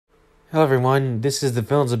Hello everyone, this is the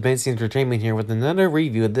Films of Benson Entertainment here with another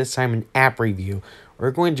review, this time an app review.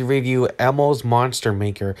 We're going to review Elmo's Monster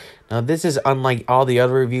Maker. Now this is unlike all the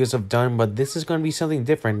other reviews I've done, but this is going to be something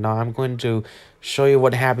different. Now I'm going to show you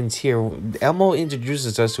what happens here. Elmo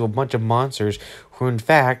introduces us to a bunch of monsters who are in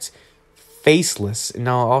fact faceless.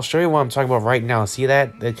 Now I'll show you what I'm talking about right now. See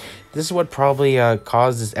that? This is what probably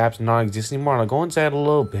caused this app to not exist anymore. I'll go into that a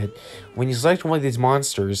little bit. When you select one of these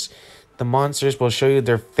monsters, the monsters will show you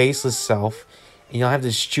their faceless self, and you'll have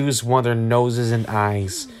to choose one of their noses and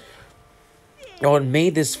eyes. What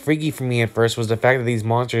made this freaky for me at first was the fact that these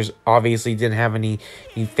monsters obviously didn't have any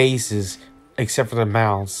faces except for their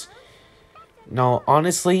mouths. No,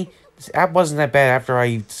 honestly, this app wasn't that bad after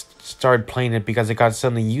I started playing it because I got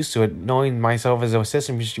suddenly used to it, knowing myself as a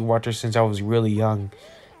Sesame Street watcher since I was really young.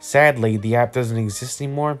 Sadly, the app doesn't exist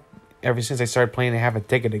anymore. Ever since I started playing it half a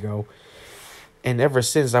decade ago. And ever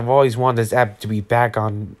since, I've always wanted this app to be back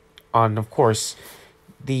on of course,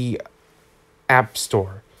 the App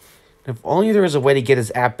Store. If only there was a way to get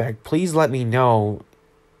this app back, please let me know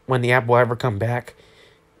when the app will ever come back.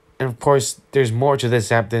 And of course, there's more to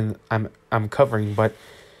this app than I'm covering, but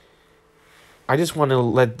I just want to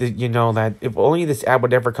let you know that if only this app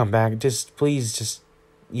would ever come back, please,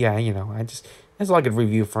 yeah, that's all I could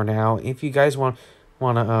review for now. If you guys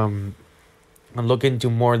wanna look into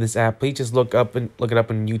more of this app, please just look it up on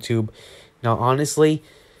YouTube. Now, honestly,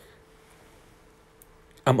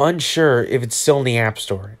 I'm unsure if it's still in the App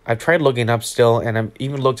Store. I've tried looking up still, and I've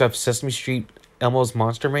even looked up Sesame Street Elmo's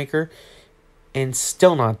Monster Maker, and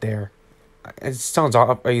still not there. It sounds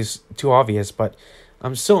too obvious, but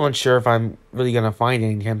I'm still unsure if I'm really gonna find it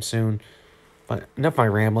anytime soon. But enough of my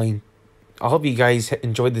rambling. I hope you guys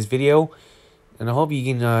enjoyed this video, and I hope you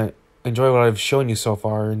can enjoy what I've shown you so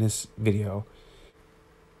far in this video.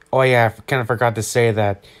 Oh yeah, I kind of forgot to say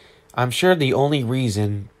that I'm sure the only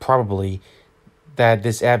reason, probably, that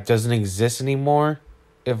this app doesn't exist anymore,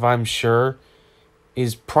 if I'm sure,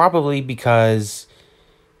 is probably because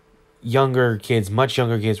much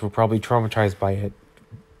younger kids were probably traumatized by it,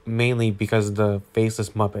 mainly because of the faceless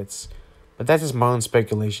Muppets. But that's just my own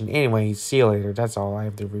speculation. Anyway, see you later. That's all I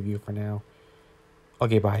have to review for now.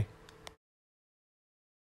 Okay, bye.